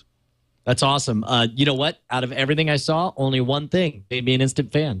Alcatraz. That's awesome. You know what? Out of everything I saw, only one thing made me an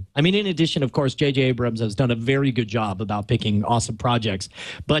instant fan. I mean, in addition, of course, J.J. Abrams has done a very good job about picking awesome projects.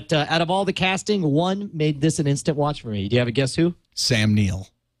 But out of all the casting, one made this an instant watch for me. Do you have a guess who? Sam Neill.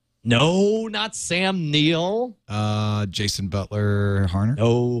 No, not Sam Neill. Jason Butler Harner?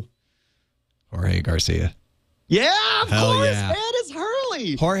 No. Jorge Garcia. Yeah, of Hell course, yeah. man. It's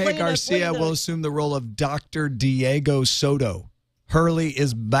Hurley. Jorge Garcia will assume the role of Dr. Diego Soto. Hurley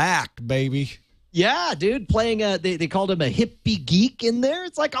is back, baby. Yeah, dude, playing they called him a hippie geek in there.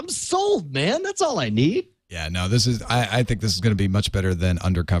 It's like, I'm sold, man. That's all I need. Yeah, no, I think this is going to be much better than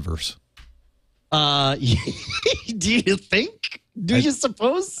Undercovers. Do you think? Do you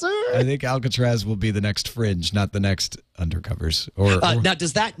suppose, sir? I think Alcatraz will be the next Fringe, not the next Undercovers. Now,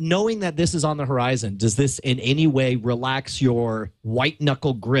 does that, knowing that this is on the horizon, does this in any way relax your white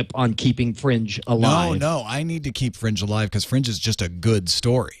knuckle grip on keeping Fringe alive? No, I need to keep Fringe alive because Fringe is just a good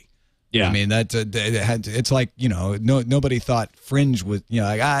story. Yeah, I mean it's like, you know, nobody thought Fringe was, you know,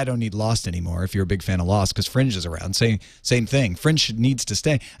 like, I don't need Lost anymore. If you're a big fan of Lost, because Fringe is around, same thing. Fringe needs to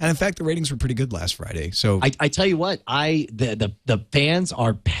stay, and in fact, the ratings were pretty good last Friday. So I tell you what, the fans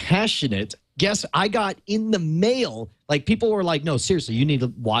are passionate. Guess I got in the mail, like people were like, no, seriously, you need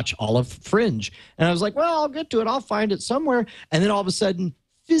to watch all of Fringe, and I was like, well, I'll get to it. I'll find it somewhere, and then all of a sudden,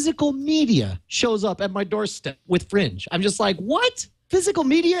 physical media shows up at my doorstep with Fringe. I'm just like, what? Physical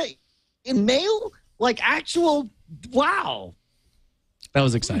media in mail? Like actual, wow. That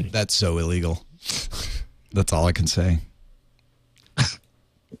was exciting. That's so illegal. That's all I can say.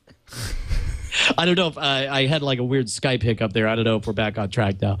 I don't know if I had like a weird Skype hiccup there. I don't know if we're back on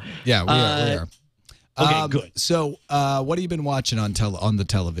track now. Yeah, we are. Okay, good. So, what have you been watching on the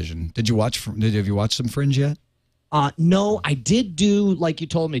television? Have you watched some Fringe yet? No, I did do like you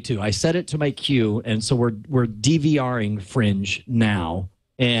told me to. I set it to my queue, and so we're DVRing Fringe now.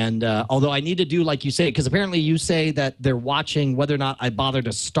 And although I need to do like you say, because apparently you say that they're watching whether or not I bother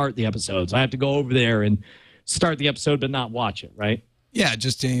to start the episodes. I have to go over there and start the episode but not watch it, right? Yeah,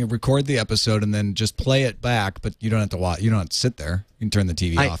 just record the episode and then just play it back, but you don't have to watch. You don't have to sit there. You can turn the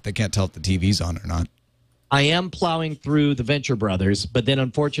TV off. They can't tell if the TV's on or not. I am plowing through the Venture Brothers, but then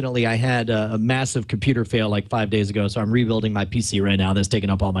unfortunately I had a massive computer fail like 5 days ago, so I'm rebuilding my PC right now. That's taking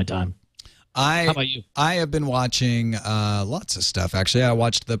up all my time. How about you? I have been watching lots of stuff. Actually, I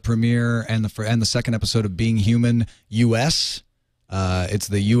watched the premiere and the second episode of Being Human US. It's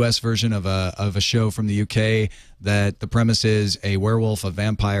the US version of a show from the UK that the premise is a werewolf, a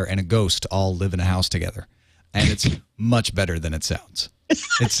vampire, and a ghost all live in a house together, and it's much better than it sounds.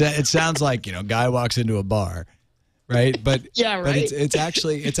 It sounds like, you know, guy walks into a bar, right? But yeah, right. But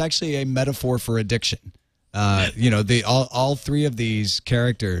it's actually a metaphor for addiction. You know, all three of these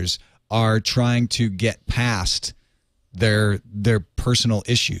characters are trying to get past their personal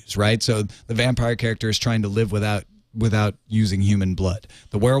issues, right? So the vampire character is trying to live without using human blood.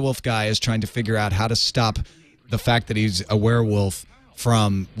 The werewolf guy is trying to figure out how to stop the fact that he's a werewolf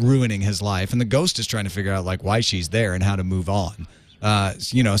from ruining his life, and the ghost is trying to figure out like why she's there and how to move on.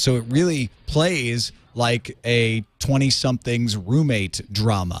 You know, so it really plays like a 20-something's roommate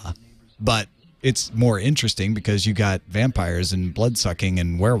drama, but it's more interesting because you got vampires and blood-sucking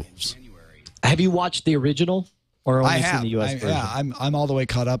and werewolves. Have you watched the original, or only I have. seen the US version? Yeah, I'm all the way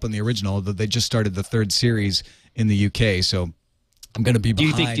caught up on the original. They just started the third series in the UK, so I'm going to be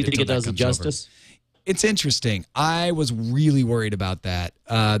behind. Do you think it does it justice? It's interesting. I was really worried about that.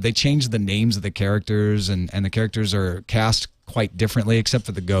 They changed the names of the characters, and the characters are cast quite differently, except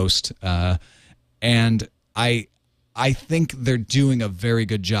for the ghost. And I think they're doing a very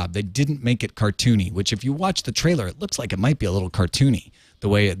good job. They didn't make it cartoony, which if you watch the trailer, it looks like it might be a little cartoony, the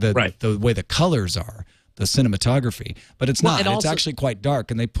way the colors are, the cinematography. But it's not. It's actually quite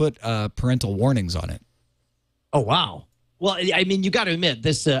dark, and they put parental warnings on it. Oh, wow. Well, I mean, you got to admit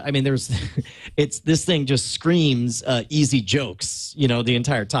this. I mean, this thing just screams easy jokes, you know, the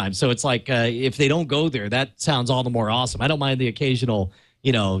entire time. So it's like if they don't go there, that sounds all the more awesome. I don't mind the occasional,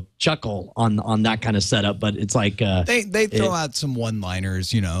 you know, chuckle on that kind of setup, but it's like they throw out some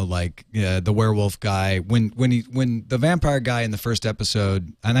one-liners, you know, like the werewolf guy when the vampire guy in the first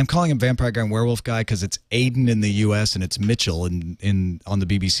episode, and I'm calling him vampire guy and werewolf guy because it's Aiden in the U.S. and it's Mitchell on the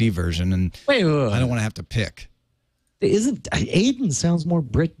BBC version, and wait. I don't want to have to pick. Isn't Aiden sounds more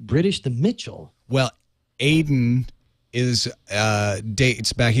British than Mitchell? Well, Aiden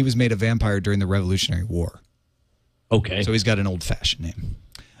dates back. He was made a vampire during the Revolutionary War. Okay. So he's got an old-fashioned name.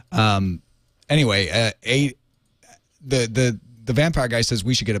 Anyway, the vampire guy says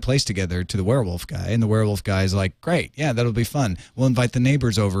we should get a place together to the werewolf guy, and the werewolf guy is like, great, yeah, that'll be fun. We'll invite the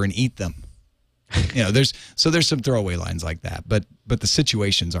neighbors over and eat them. There's some throwaway lines like that, but the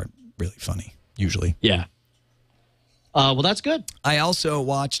situations aren't really funny usually. Yeah. Well, that's good. I also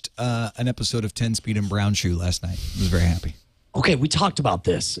watched an episode of 10 Speed and Brown Shoe last night. I was very happy. Okay, we talked about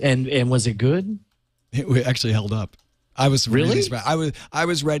this, and was it good? It actually held up. I was really. I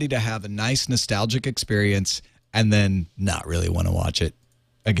was ready to have a nice nostalgic experience and then not really want to watch it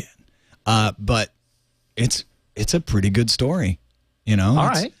again. But it's a pretty good story, All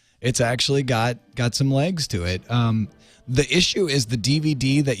right. It's actually got some legs to it. The issue is the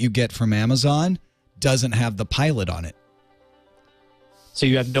DVD that you get from Amazon doesn't have the pilot on it. So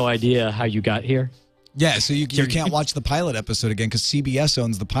you have no idea how you got here? Yeah, so you can't watch the pilot episode again because CBS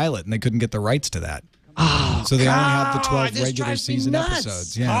owns the pilot and they couldn't get the rights to that. Oh, so they only have the 12 this regular drives me season nuts.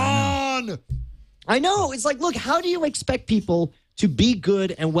 episodes. Yeah, I know. It's like, look, how do you expect people to be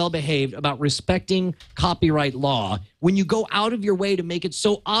good and well-behaved about respecting copyright law when you go out of your way to make it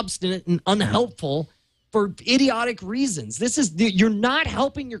so obstinate and unhelpful for idiotic reasons? You're not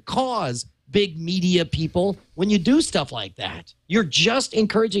helping your cause, big media people, when you do stuff like that. You're just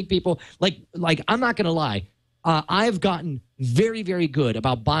encouraging people. Like I'm not going to lie. I've gotten very, very good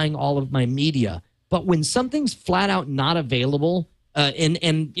about buying all of my media. But when something's flat out not available anywhere,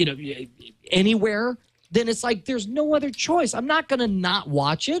 then it's like there's no other choice. I'm not going to not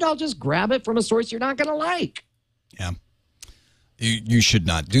watch it. I'll just grab it from a source you're not going to like. Yeah. You should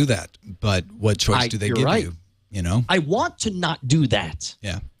not do that. But what choice do they give you? I want to not do that.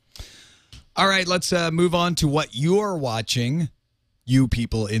 Yeah. All right, let's move on to what you're watching, you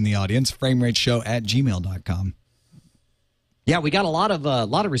people in the audience, framerateshow@gmail.com. Yeah, we got a lot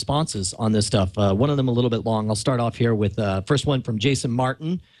of responses on this stuff. One of them a little bit long. I'll start off here with first one from Jason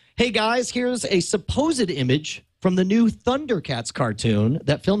Martin. Hey, guys, here's a supposed image from the new Thundercats cartoon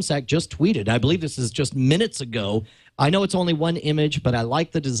that FilmSack just tweeted. I believe this is just minutes ago. I know it's only one image, but I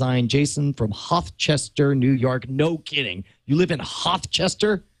like the design. Jason from Hoffchester, New York. No kidding. You live in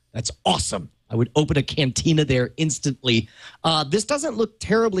Hoffchester? That's awesome. I would open a cantina there instantly. This doesn't look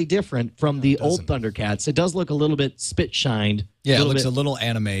terribly different from the old Thundercats. It does look a little bit spit-shined. Yeah, it looks a little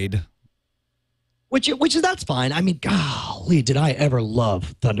animated. Which that's fine. I mean, golly, did I ever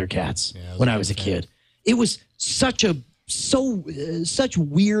love Thundercats when I was a kid. It was such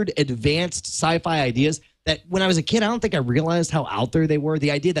weird, advanced sci-fi ideas that when I was a kid, I don't think I realized how out there they were.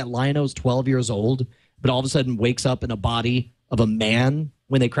 The idea that Lion-O's 12 years old, but all of a sudden wakes up in a body of a man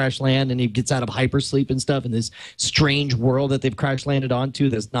when they crash land and he gets out of hypersleep and stuff in this strange world that they've crash landed onto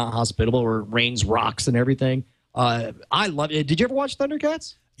that's not hospitable where it rains rocks and everything. I love it. Did you ever watch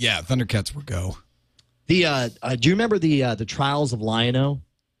Thundercats? Yeah, Thundercats were go. Do you remember the trials of Lion-O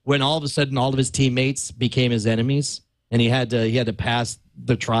when all of a sudden all of his teammates became his enemies and he had to pass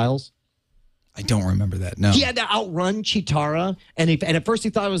the trials? I don't remember that. No. He had to outrun Chitara, and at first he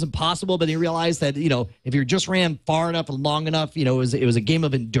thought it was impossible, but he realized that if you just ran far enough and long enough, it was a game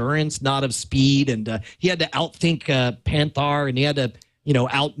of endurance, not of speed. And he had to outthink Panther, and he had to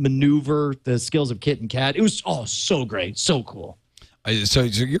outmaneuver the skills of Kit and Kat. It was so great, so cool. So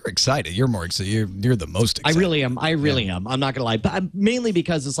you're excited. You're more excited. You're the most excited. I really am. I'm not gonna lie, but mainly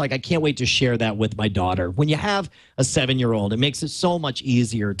because it's like I can't wait to share that with my daughter. When you have a 7-year-old, it makes it so much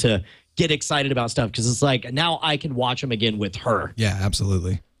easier to get excited about stuff because it's like now I can watch them again with her. Yeah,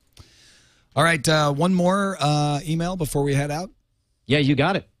 absolutely. All right, one more email before we head out. Yeah, you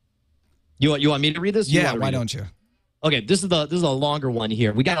got it. You want me to read this? Yeah, why don't you? Okay, this is a longer one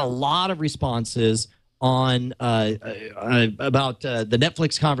here. We got a lot of responses on about the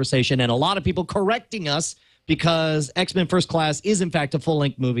Netflix conversation and a lot of people correcting us because X-Men First Class is in fact a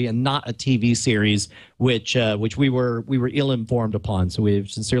full-length movie and not a TV series, which we were ill-informed upon. So we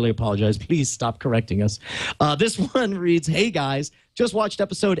sincerely apologize. Please stop correcting us. This one reads, "Hey guys, just watched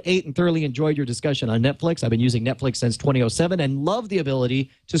episode 8 and thoroughly enjoyed your discussion on Netflix. I've been using Netflix since 2007 and love the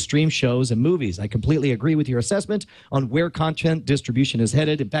ability to stream shows and movies. I completely agree with your assessment on where content distribution is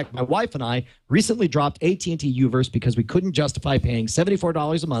headed. In fact, my wife and I recently dropped AT&T Uverse because we couldn't justify paying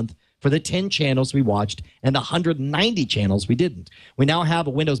 $74 a month for the 10 channels we watched and the 190 channels we didn't. We now have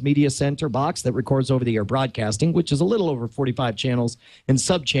a Windows Media Center box that records over-the-air broadcasting, which is a little over 45 channels and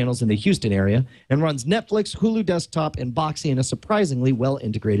sub-channels in the Houston area, and runs Netflix, Hulu Desktop, and Boxee in a surprisingly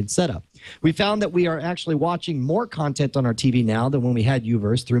well-integrated setup. We found that we are actually watching more content on our TV now than when we had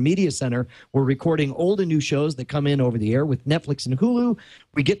Uverse. Through Media Center, we're recording old and new shows that come in over the air. With Netflix and Hulu,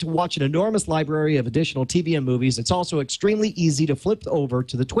 we get to watch an enormous library of additional TV and movies. It's also extremely easy to flip over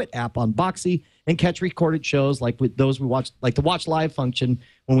to the Twit app on Boxy and catch recorded shows like with those we watch, like the Watch Live function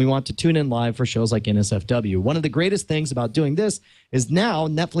when we want to tune in live for shows like NSFW. One of the greatest things about doing this is now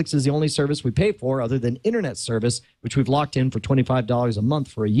Netflix is the only service we pay for other than internet service, which we've locked in for $25 a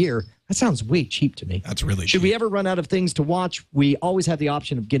month for a year. That sounds way cheap to me. That's really cheap. Should we ever run out of things to watch, we always have the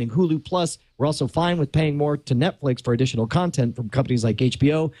option of getting Hulu Plus. We're also fine with paying more to Netflix for additional content from companies like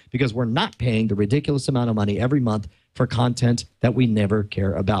HBO because we're not paying the ridiculous amount of money every month for content that we never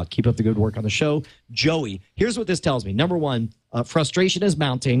care about. Keep up the good work on the show. Joey, here's what this tells me. Number one, frustration is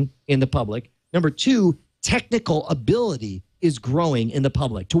mounting in the public. Number two, technical ability is growing in the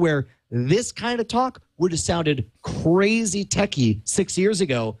public to where this kind of talk would have sounded crazy techie 6 years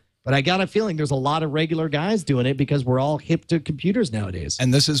ago. But I got a feeling there's a lot of regular guys doing it because we're all hip to computers nowadays.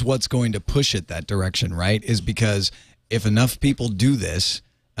 And this is what's going to push it that direction, right? Is because if enough people do this,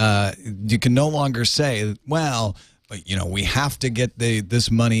 you can no longer say, well, you know, we have to get this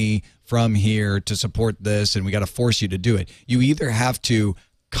money from here to support this, and we got to force you to do it. You either have to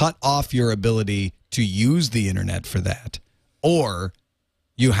cut off your ability to use the internet for that, or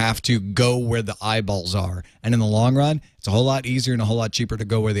you have to go where the eyeballs are. And in the long run, it's a whole lot easier and a whole lot cheaper to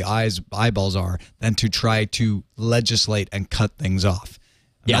go where the eyeballs are than to try to legislate and cut things off.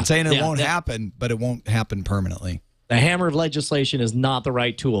 I'm not saying it won't happen, but it won't happen permanently. The hammer of legislation is not the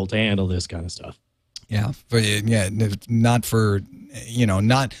right tool to handle this kind of stuff. Yeah, not for, you know,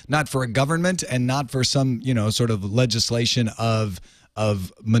 not for a government and not for some, you know, sort of legislation of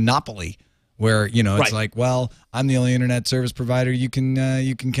monopoly where, you know, it's like, well, I'm the only internet service provider you can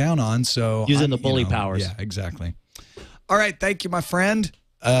count on, so using the bully powers. Yeah, exactly. All right, thank you, my friend.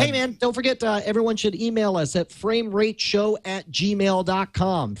 Hey, man, don't forget, everyone should email us at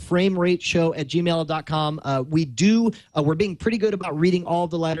framerateshow@gmail.com. Framerateshow@gmail.com. We're being pretty good about reading all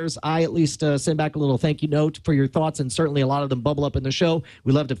the letters. I at least send back a little thank you note for your thoughts, and certainly a lot of them bubble up in the show.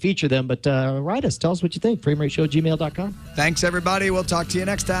 We love to feature them, but write us. Tell us what you think. Framerateshow@gmail.com. Thanks, everybody. We'll talk to you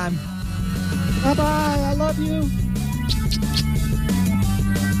next time. Bye-bye. I love you.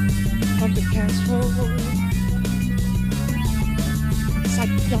 On the castle. Sight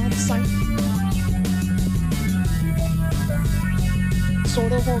beyond sight.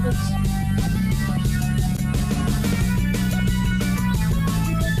 Sort of organs.